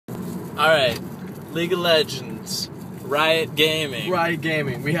Alright, League of Legends, Riot Gaming. Riot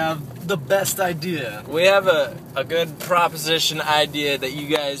Gaming, we have the best idea. We have a good proposition idea that you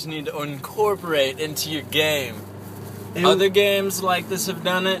guys need to incorporate into your game. Other games like this have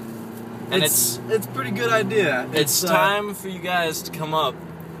done it, and it's a pretty good idea. It's time for you guys to come up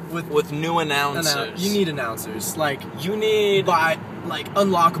with new announcers. You need announcers. You need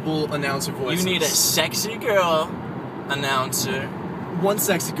unlockable announcer voices. You need a sexy girl announcer. One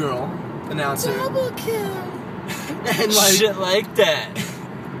sexy girl announcer. Double kill. And shit like that.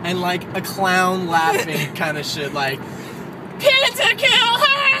 And a clown laughing kind of shit, Pentakill!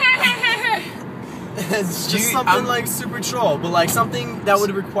 It's just something super troll, but something that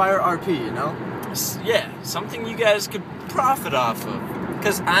would require RP, you know? Yeah, something you guys could profit off of.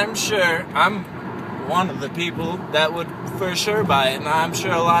 Because I'm sure I'm one of the people that would for sure buy it, and I'm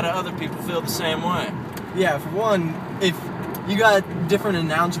sure a lot of other people feel the same way. Yeah, for one, if you got different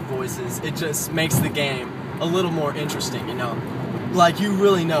announcer voices, it just makes the game a little more interesting, you know? You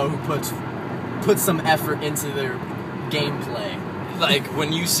really know who puts some effort into their gameplay.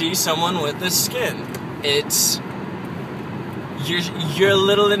 When you see someone with this skin, you're a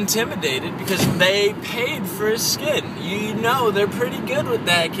little intimidated because they paid for a skin. You know they're pretty good with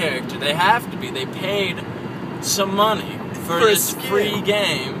that character. They have to be. They paid some money for this free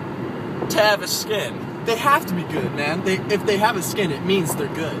game to have a skin. They have to be good, man. If they have a skin, it means they're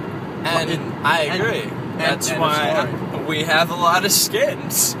good. And I agree. That's why we have a lot of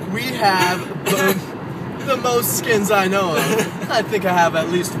skins. We have the most skins I know of. I think I have at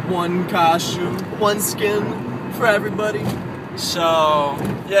least one costume, one skin for everybody. So,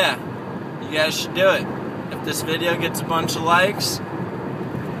 yeah, you guys should do it. If this video gets a bunch of likes,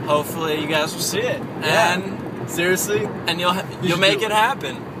 hopefully you guys will see it. Yeah. And seriously, and you'll make it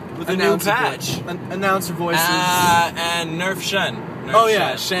happen with a new patch. Announcer voices. And nerf Shen.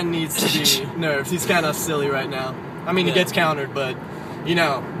 Shen needs to be nerfed. He's kind of silly right now. I mean, he gets countered, but you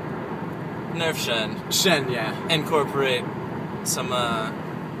know. Nerf Shen. Shen, yeah. Incorporate some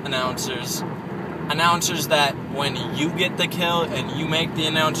announcers. Announcers that when you get the kill and you make the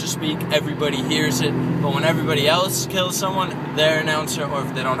announcer speak, everybody hears it. But when everybody else kills someone, their announcer, or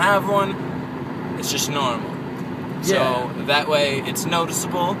if they don't have one, it's just normal. Yeah. So that way it's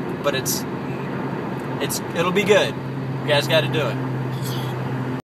noticeable, but it'll be good. You guys got to do it.